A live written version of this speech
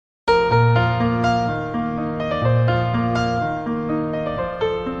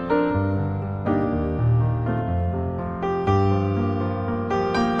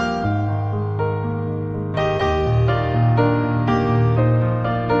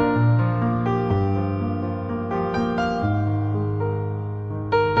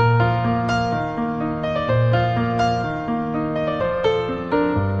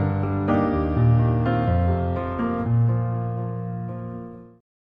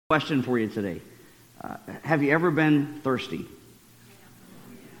Question for you today. Have you ever been thirsty?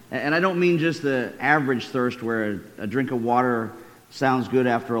 And I don't mean just the average thirst where a drink of water sounds good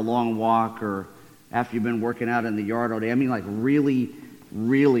after a long walk or after you've been working out in the yard all day. I mean like really,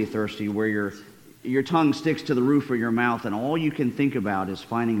 really thirsty where your tongue sticks to the roof of your mouth and all you can think about is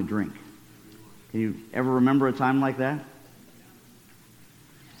finding a drink. Can you ever remember a time like that?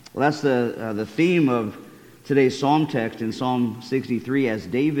 Well, that's the theme of today's psalm text in Psalm 63 as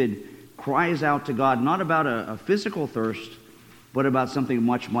David cries out to God, not about a physical thirst, but about something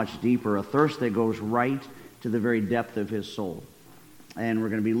much, much deeper, a thirst that goes right to the very depth of his soul. And we're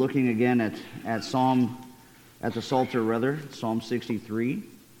going to be looking again at the Psalter, Psalm 63.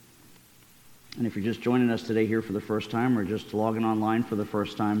 And if you're just joining us today here for the first time or just logging online for the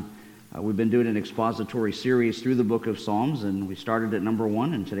first time, we've been doing an expository series through the book of Psalms, and we started at number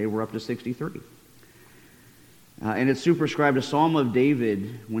 1, and today we're up to 63. And it's superscribed a Psalm of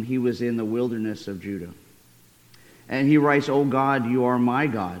David when he was in the wilderness of Judah. And he writes, "O God, you are my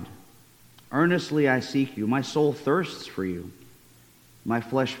God. Earnestly I seek you. My soul thirsts for you. My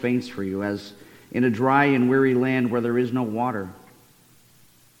flesh faints for you, as in a dry and weary land where there is no water.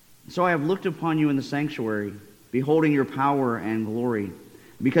 So I have looked upon you in the sanctuary, beholding your power and glory.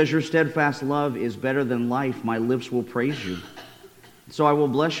 Because your steadfast love is better than life, my lips will praise you. So I will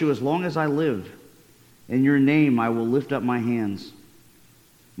bless you as long as I live. In your name I will lift up my hands.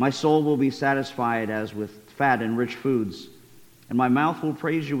 My soul will be satisfied as with fat and rich foods, and my mouth will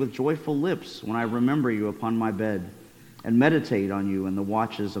praise you with joyful lips when I remember you upon my bed and meditate on you in the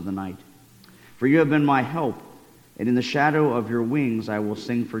watches of the night. For you have been my help, and in the shadow of your wings I will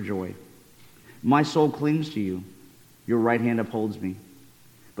sing for joy. My soul clings to you. Your right hand upholds me.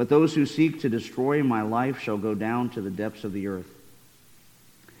 But those who seek to destroy my life shall go down to the depths of the earth.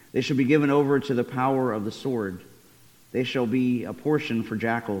 They shall be given over to the power of the sword. They shall be a portion for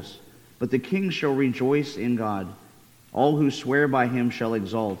jackals. But the king shall rejoice in God. All who swear by him shall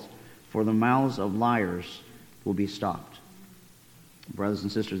exult, for the mouths of liars will be stopped." Brothers and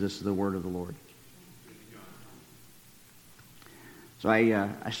sisters, this is the word of the Lord. So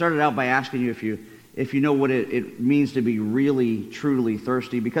I started out by asking you if you know what it means to be really, truly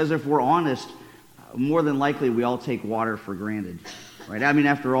thirsty. Because if we're honest, more than likely we all take water for granted. Right? I mean,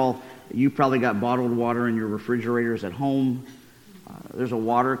 after all, you probably got bottled water in your refrigerators at home. There's a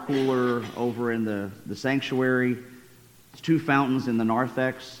water cooler over in the sanctuary. There's 2 fountains in the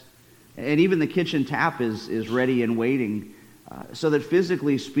narthex. And even the kitchen tap is ready and waiting. So that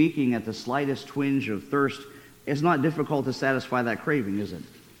physically speaking, at the slightest twinge of thirst, it's not difficult to satisfy that craving, is it?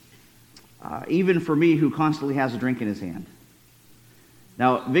 Even for me, who constantly has a drink in his hand.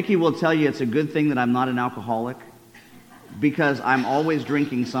 Now, Vicky will tell you it's a good thing that I'm not an alcoholic, because I'm always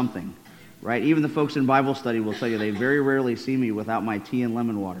drinking something, right? Even the folks in Bible study will tell you they very rarely see me without my tea and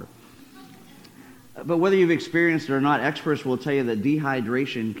lemon water. But whether you've experienced it or not, experts will tell you that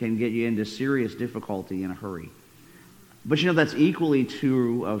dehydration can get you into serious difficulty in a hurry. But you know, that's equally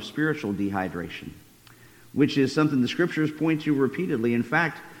true of spiritual dehydration, which is something the scriptures point to repeatedly. In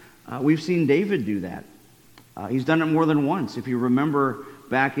fact, we've seen David do that. He's done it more than once. If you remember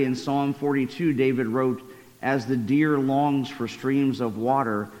back in Psalm 42, David wrote, "As the deer longs for streams of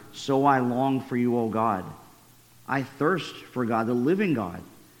water, so I long for you, O God. I thirst for God, the living God.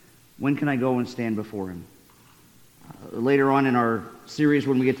 When can I go and stand before him?" Later on in our series,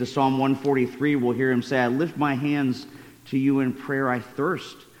 when we get to Psalm 143, we'll hear him say, "I lift my hands to you in prayer. I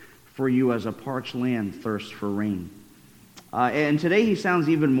thirst for you as a parched land thirsts for rain." And today he sounds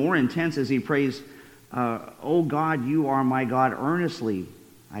even more intense as he prays, "O God, you are my God. Earnestly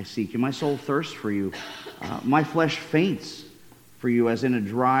I seek you. My soul thirsts for you. My flesh faints for you as in a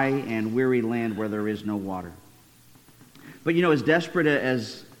dry and weary land where there is no water." But you know, as desperate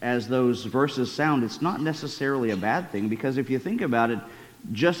as those verses sound, it's not necessarily a bad thing, because if you think about it,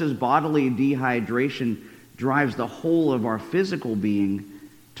 just as bodily dehydration drives the whole of our physical being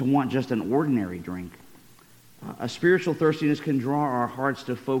to want just an ordinary drink, a spiritual thirstiness can draw our hearts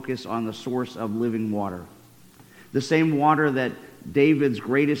to focus on the source of living water. The same water that David's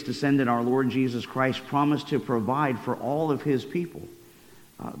greatest descendant, our Lord Jesus Christ, promised to provide for all of his people.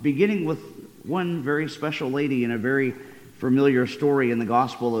 Beginning with one very special lady in a very familiar story in the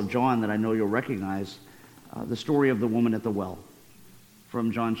Gospel of John that I know you'll recognize, the story of the woman at the well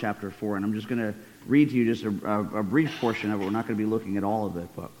from John chapter 4. And I'm just going to read to you just a brief portion of it. We're not going to be looking at all of it,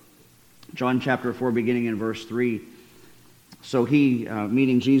 but John chapter 4, beginning in verse 3. "So he,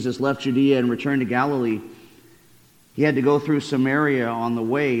 meaning Jesus, left Judea and returned to Galilee. He had to go through Samaria on the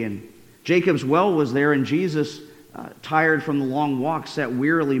way, and Jacob's well was there, and Jesus, tired from the long walk, sat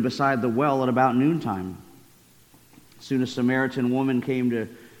wearily beside the well at about noontime. Soon a Samaritan woman came to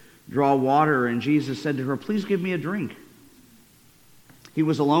draw water, and Jesus said to her, "Please give me a drink." He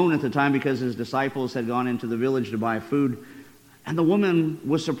was alone at the time because his disciples had gone into the village to buy food. And the woman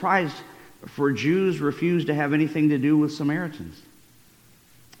was surprised, for Jews refused to have anything to do with Samaritans.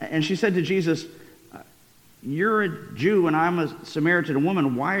 And she said to Jesus, "You're a Jew and I'm a Samaritan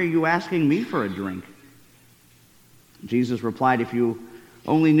woman. Why are you asking me for a drink?" Jesus replied, "If you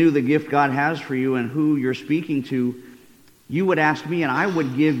only knew the gift God has for you and who you're speaking to, you would ask me and I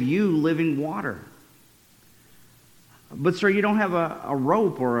would give you living water." "But sir, you don't have a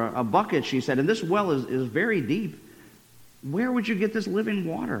rope or a bucket," she said, "and this well is very deep. Where would you get this living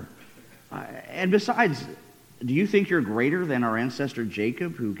water? And besides, do you think you're greater than our ancestor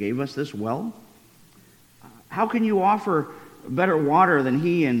Jacob, who gave us this well? How can you offer better water than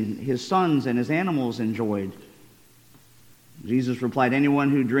he and his sons and his animals enjoyed?" Jesus replied,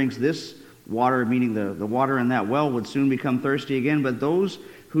 "Anyone who drinks this water," meaning the water in that well, "would soon become thirsty again, but those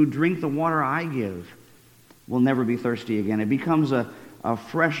who drink the water I give will never be thirsty again. It becomes a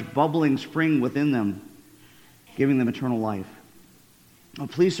fresh, bubbling spring within them, giving them eternal life." "Oh,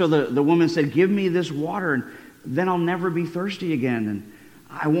 please, sir," the woman said, "give me this water, and then I'll never be thirsty again, and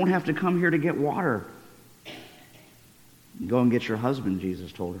I won't have to come here to get water." "Go and get your husband,"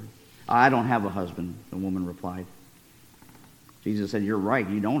 Jesus told her. "I don't have a husband," the woman replied. Jesus said, "You're right,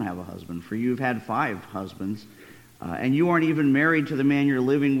 you don't have a husband, for you've had 5 husbands, and you aren't even married to the man you're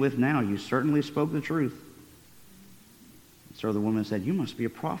living with now. You certainly spoke the truth." So the woman said, "You must be a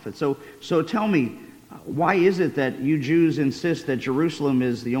prophet. So tell me, why is it that you Jews insist that Jerusalem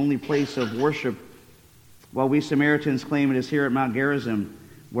is the only place of worship, while we Samaritans claim it is here at Mount Gerizim,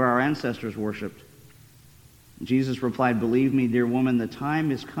 where our ancestors worshipped?" Jesus replied, "Believe me, dear woman, the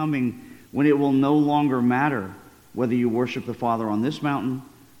time is coming when it will no longer matter whether you worship the Father on this mountain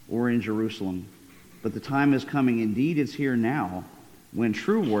or in Jerusalem. But the time is coming, indeed it's here now, when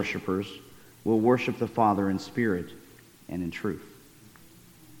true worshipers will worship the Father in spirit and in truth."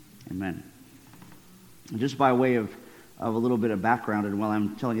 Amen. Just by way of a little bit of background, and while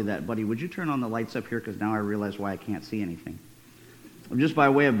I'm telling you that, buddy, would you turn on the lights up here, because now I realize why I can't see anything. Just by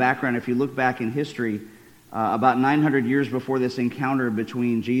way of background, if you look back in history, about 900 years before this encounter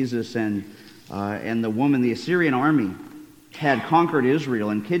between Jesus and the woman, the Assyrian army had conquered Israel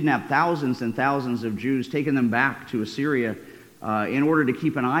and kidnapped thousands and thousands of Jews, taken them back to Assyria in order to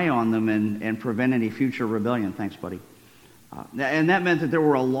keep an eye on them and prevent any future rebellion. Thanks, buddy. And that meant that there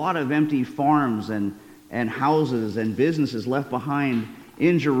were a lot of empty farms and houses and businesses left behind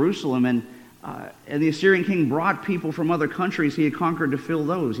in Jerusalem. And the Assyrian king brought people from other countries he had conquered to fill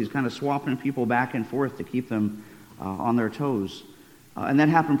those. He's kind of swapping people back and forth to keep them on their toes. And that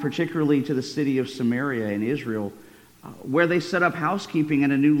happened particularly to the city of Samaria in Israel, where they set up housekeeping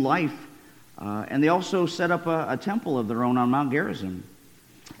and a new life. And they also set up a temple of their own on Mount Gerizim.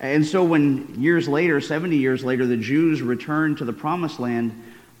 And so when years later, 70 years later, the Jews returned to the Promised Land,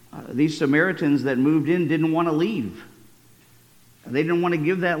 these Samaritans that moved in didn't want to leave. They didn't want to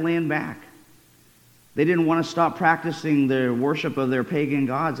give that land back. They didn't want to stop practicing the worship of their pagan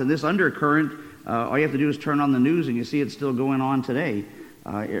gods. And this undercurrent, all you have to do is turn on the news and you see it's still going on today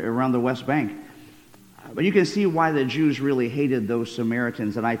around the West Bank. But you can see why the Jews really hated those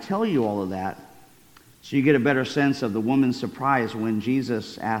Samaritans. And I tell you all of that so you get a better sense of the woman's surprise when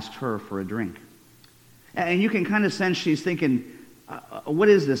Jesus asked her for a drink. And you can kind of sense she's thinking, what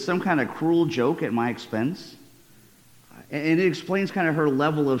is this, some kind of cruel joke at my expense? And it explains kind of her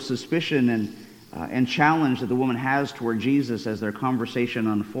level of suspicion and challenge that the woman has toward Jesus as their conversation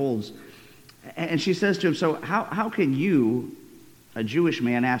unfolds. And she says to him, "So how can you, a Jewish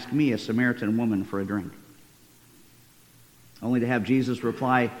man, ask me, a Samaritan woman, for a drink?" Only to have Jesus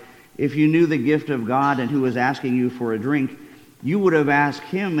reply, "If you knew the gift of God and who was asking you for a drink, you would have asked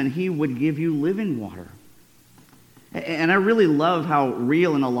him and he would give you living water." And I really love how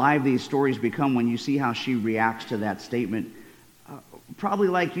real and alive these stories become when you see how she reacts to that statement. Probably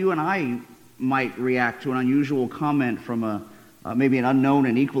like you and I might react to an unusual comment from maybe an unknown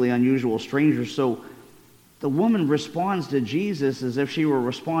and equally unusual stranger. So the woman responds to Jesus as if she were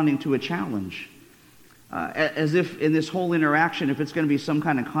responding to a challenge. As if in this whole interaction, if it's going to be some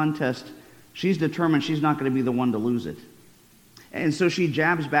kind of contest, she's determined she's not going to be the one to lose it. And so she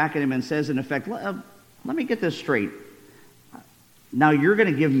jabs back at him and says, in effect, let me get this straight. Now you're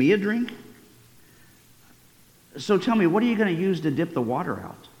going to give me a drink? So tell me, what are you going to use to dip the water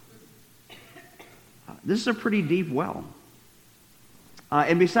out? This is a pretty deep well.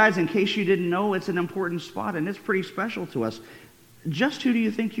 And besides, in case you didn't know, it's an important spot and it's pretty special to us. Just who do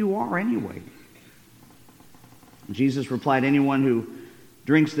you think you are anyway? Jesus replied, "Anyone who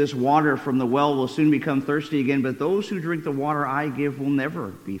drinks this water from the well will soon become thirsty again, but those who drink the water I give will never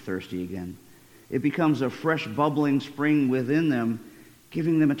be thirsty again. It becomes a fresh, bubbling spring within them,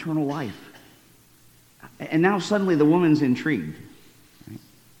 giving them eternal life. And now suddenly the woman's intrigued. Right?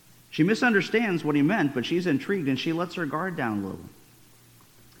 She misunderstands what he meant, but she's intrigued, and she lets her guard down a little.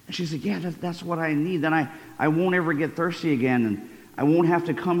 And she said, yeah, that's what I need. Then I won't ever get thirsty again, and I won't have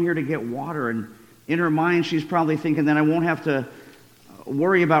to come here to get water. And in her mind, she's probably thinking that I won't have to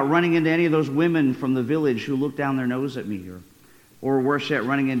worry about running into any of those women from the village who look down their nose at me, or worse yet,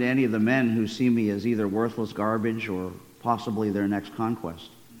 running into any of the men who see me as either worthless garbage or possibly their next conquest.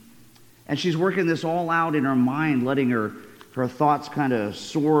 And she's working this all out in her mind, letting her thoughts kind of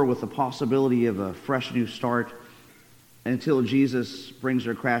soar with the possibility of a fresh new start, until Jesus brings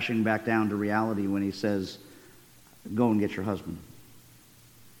her crashing back down to reality when he says, go and get your husband.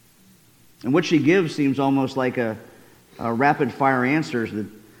 And what she gives seems almost like a rapid-fire answer that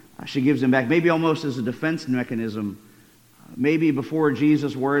she gives him back, maybe almost as a defense mechanism. Maybe before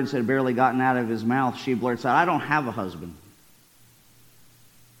Jesus' words had barely gotten out of his mouth, she blurts out, I don't have a husband.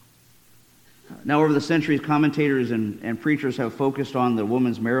 Now, over the centuries, commentators and preachers have focused on the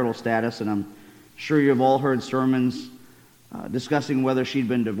woman's marital status, and I'm sure you've all heard sermons discussing whether she'd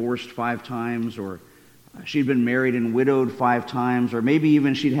been divorced 5 times, or she'd been married and widowed 5 times, or maybe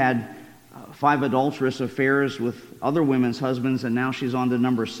even she'd had 5 adulterous affairs with other women's husbands, and now she's on to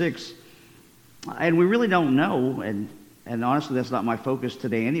number 6. And we really don't know, and honestly that's not my focus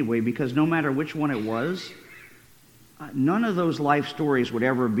today anyway, because no matter which one it was, none of those life stories would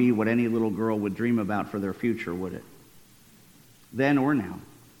ever be what any little girl would dream about for their future, would it? Then or now.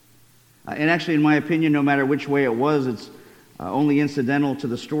 And actually, in my opinion, no matter which way it was, it's only incidental to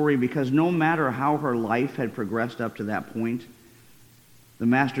the story, because no matter how her life had progressed up to that point, the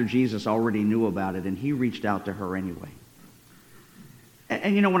Master Jesus already knew about it, and he reached out to her anyway.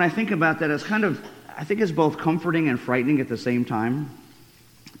 And you know, when I think about that, I think it's both comforting and frightening at the same time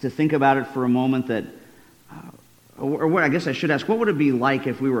to think about it for a moment that, or what I guess I should ask, what would it be like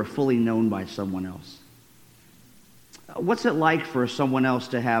if we were fully known by someone else? What's it like for someone else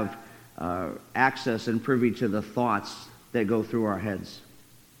to have access and privy to the thoughts that go through our heads?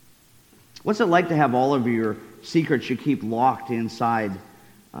 What's it like to have all of your secrets you keep locked inside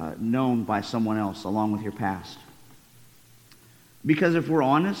known by someone else along with your past? Because if we're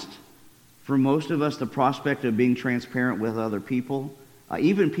honest, for most of us, the prospect of being transparent with other people,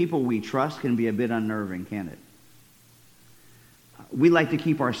 even people we trust, can be a bit unnerving, can't it? We like to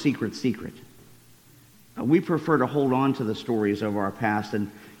keep our secrets secret. We prefer to hold on to the stories of our past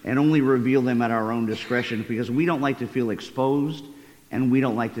and only reveal them at our own discretion, because we don't like to feel exposed and we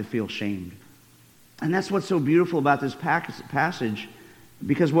don't like to feel shamed. And that's what's so beautiful about this passage,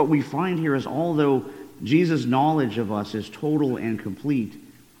 because what we find here is, although Jesus' knowledge of us is total and complete,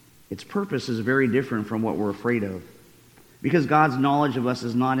 its purpose is very different from what we're afraid of. Because God's knowledge of us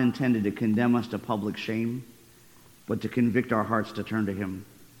is not intended to condemn us to public shame, but to convict our hearts to turn to him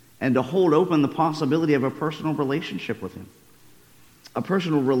and to hold open the possibility of a personal relationship with him. A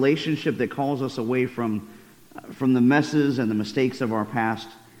personal relationship that calls us away from the messes and the mistakes of our past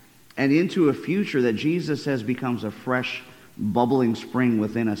and into a future that Jesus says becomes a fresh, bubbling spring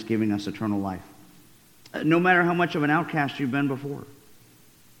within us, giving us eternal life. No matter how much of an outcast you've been before.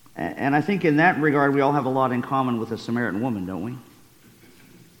 And I think in that regard, we all have a lot in common with the Samaritan woman, don't we?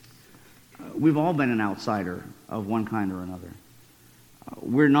 We've all been an outsider of one kind or another.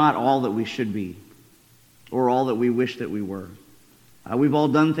 We're not all that we should be, or all that we wish that we were. We've all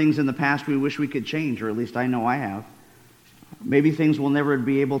done things in the past we wish we could change, or at least I know I have. Maybe things we'll never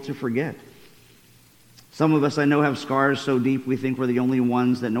be able to forget. Some of us, I know, have scars so deep we think we're the only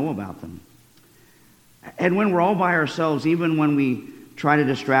ones that know about them. And when we're all by ourselves, even when we try to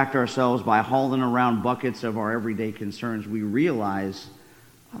distract ourselves by hauling around buckets of our everyday concerns, we realize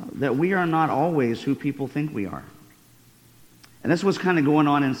that we are not always who people think we are. And that's what's kind of going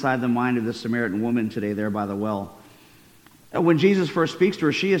on inside the mind of the Samaritan woman today there by the well. When Jesus first speaks to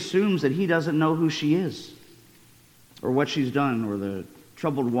her, she assumes that he doesn't know who she is, or what she's done, or the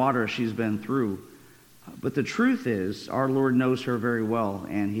troubled water she's been through. But the truth is, our Lord knows her very well,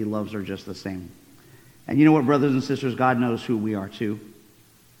 and he loves her just the same. And you know what, brothers and sisters? God knows who we are too.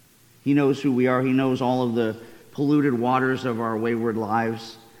 He knows who we are. He knows all of the polluted waters of our wayward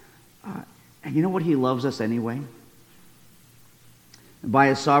lives. And you know what? He loves us anyway. By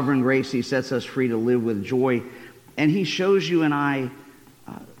his sovereign grace, he sets us free to live with joy. And he shows you and I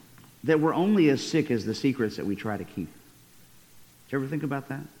that we're only as sick as the secrets that we try to keep. Did you ever think about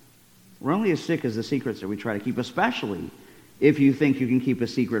that? We're only as sick as the secrets that we try to keep, especially if you think you can keep a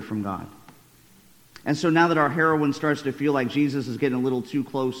secret from God. And so now that our heroine starts to feel like Jesus is getting a little too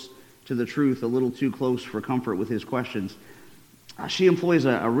close to the truth, a little too close for comfort with his questions, she employs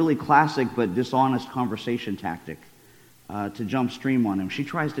a really classic but dishonest conversation tactic to jump stream on him. She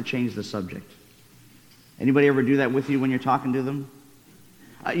tries to change the subject. Anybody ever do that with you when you're talking to them?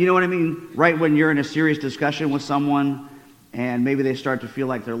 You know what I mean? Right when you're in a serious discussion with someone and maybe they start to feel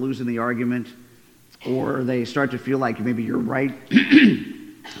like they're losing the argument, or they start to feel like maybe you're right,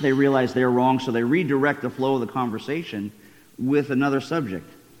 they realize they're wrong, so they redirect the flow of the conversation with another subject.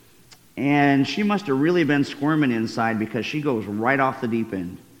 And she must have really been squirming inside, because she goes right off the deep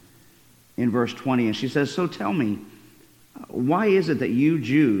end in verse 20. And she says, so tell me, why is it that you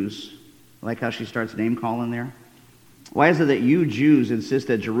Jews, like how she starts name calling there, why is it that you Jews insist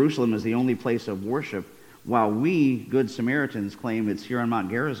that Jerusalem is the only place of worship, while we, good Samaritans, claim it's here on Mount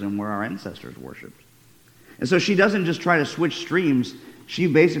Gerizim where our ancestors worshipped? And so she doesn't just try to switch streams. She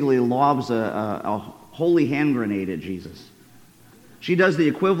basically lobs a holy hand grenade at Jesus. She does the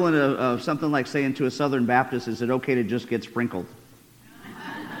equivalent of something like saying to a Southern Baptist, is it okay to just get sprinkled?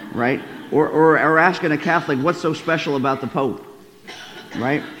 Right? Or asking a Catholic, what's so special about the Pope?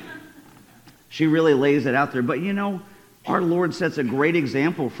 Right? She really lays it out there. But you know, our Lord sets a great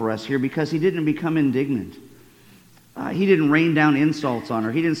example for us here, because he didn't become indignant. He didn't rain down insults on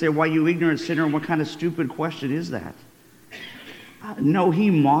her. He didn't say, why, you ignorant sinner, what kind of stupid question is that? No,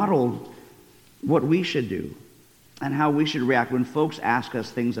 he modeled what we should do and how we should react when folks ask us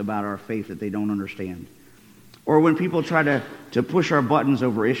things about our faith that they don't understand. Or when people try to push our buttons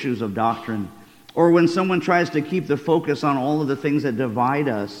over issues of doctrine. Or when someone tries to keep the focus on all of the things that divide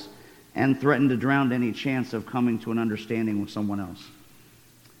us and threaten to drown any chance of coming to an understanding with someone else.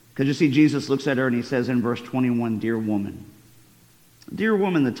 Because you see, Jesus looks at her and he says in verse 21, dear woman,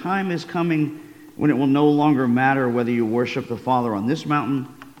 the time is coming when it will no longer matter whether you worship the Father on this mountain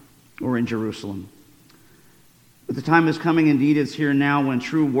or in Jerusalem. But the time is coming, indeed it's here now, when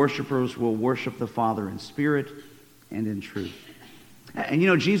true worshipers will worship the Father in spirit and in truth. And you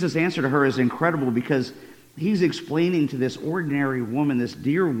know, Jesus' answer to her is incredible, because he's explaining to this ordinary woman, this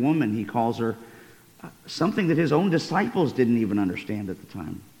dear woman he calls her, something that his own disciples didn't even understand at the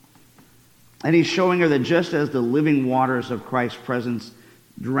time. And he's showing her that just as the living waters of Christ's presence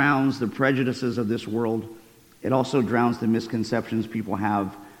drowns the prejudices of this world, it also drowns the misconceptions people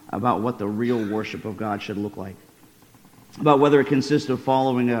have about what the real worship of God should look like. About whether it consists of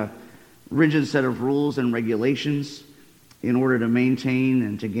following a rigid set of rules and regulations in order to maintain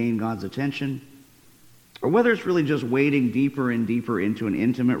and to gain God's attention, or whether it's really just wading deeper and deeper into an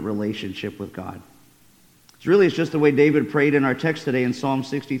intimate relationship with God. It's just the way David prayed in our text today in Psalm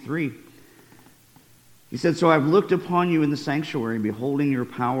 63. He said, so I've looked upon you in the sanctuary, beholding your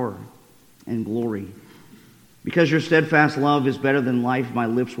power and glory. Because your steadfast love is better than life, my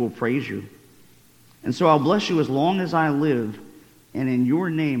lips will praise you. And so I'll bless you as long as I live, and in your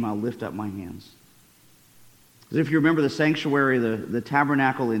name I'll lift up my hands. As if you remember, the sanctuary, the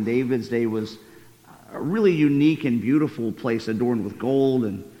tabernacle in David's day was a really unique and beautiful place, adorned with gold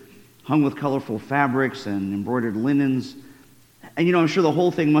and hung with colorful fabrics and embroidered linens. And you know, I'm sure the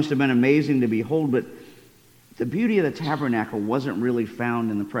whole thing must have been amazing to behold, but the beauty of the tabernacle wasn't really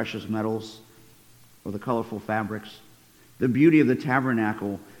found in the precious metals or the colorful fabrics. The beauty of the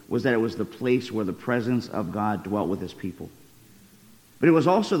tabernacle was that it was the place where the presence of God dwelt with his people. But it was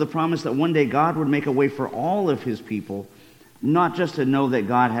also the promise that one day God would make a way for all of his people, not just to know that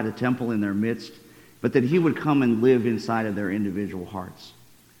God had a temple in their midst, but that he would come and live inside of their individual hearts.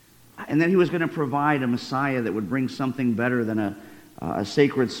 And then he was going to provide a Messiah that would bring something better than a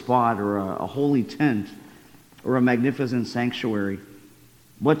sacred spot or a holy tent or a magnificent sanctuary,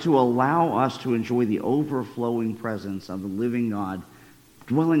 but to allow us to enjoy the overflowing presence of the living God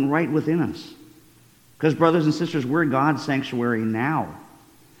dwelling right within us. Because, brothers and sisters, we're God's sanctuary now.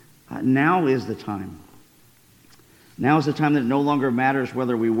 Now is the time. Now is the time that it no longer matters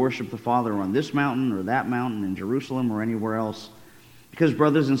whether we worship the Father on this mountain or that mountain in Jerusalem or anywhere else. Because,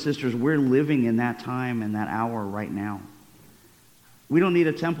 brothers and sisters, we're living in that time and that hour right now. We don't need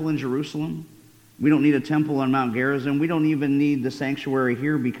a temple in Jerusalem. We don't need a temple on Mount Gerizim. We don't even need the sanctuary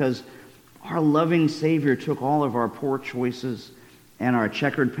here, because our loving Savior took all of our poor choices and our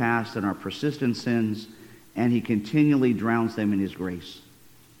checkered past and our persistent sins, and he continually drowns them in his grace.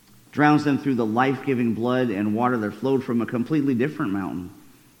 Drowns them through the life-giving blood and water that flowed from a completely different mountain,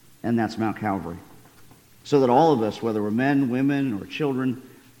 and that's Mount Calvary. So that all of us, whether we're men, women, or children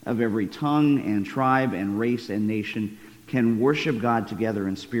of every tongue and tribe and race and nation, can worship God together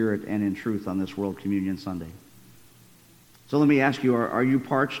in spirit and in truth on this World Communion Sunday. So let me ask you, are you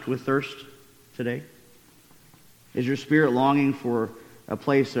parched with thirst today? Is your spirit longing for a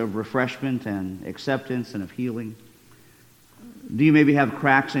place of refreshment and acceptance and of healing? Do you maybe have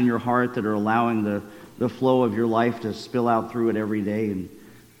cracks in your heart that are allowing the flow of your life to spill out through it every day and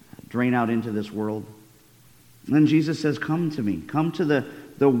drain out into this world? And then Jesus says, come to me. Come to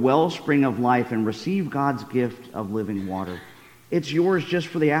the wellspring of life and receive God's gift of living water. It's yours just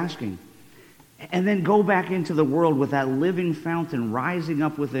for the asking. And then go back into the world with that living fountain rising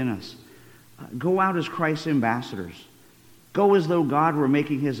up within us. Go out as Christ's ambassadors. Go as though God were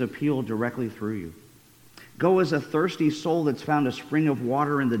making his appeal directly through you. Go as a thirsty soul that's found a spring of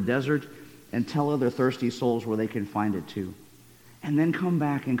water in the desert and tell other thirsty souls where they can find it too. And then come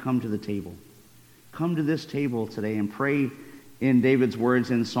back and come to the table. Come to this table today and pray in David's words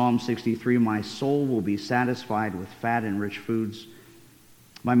in Psalm 63, my soul will be satisfied with fat and rich foods.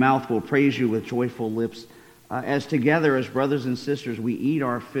 My mouth will praise you with joyful lips. As together, as brothers and sisters, we eat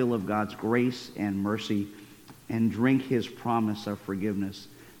our fill of God's grace and mercy and drink his promise of forgiveness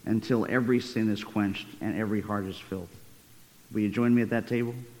until every sin is quenched and every heart is filled. Will you join me at that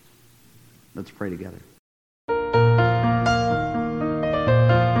table? Let's pray together.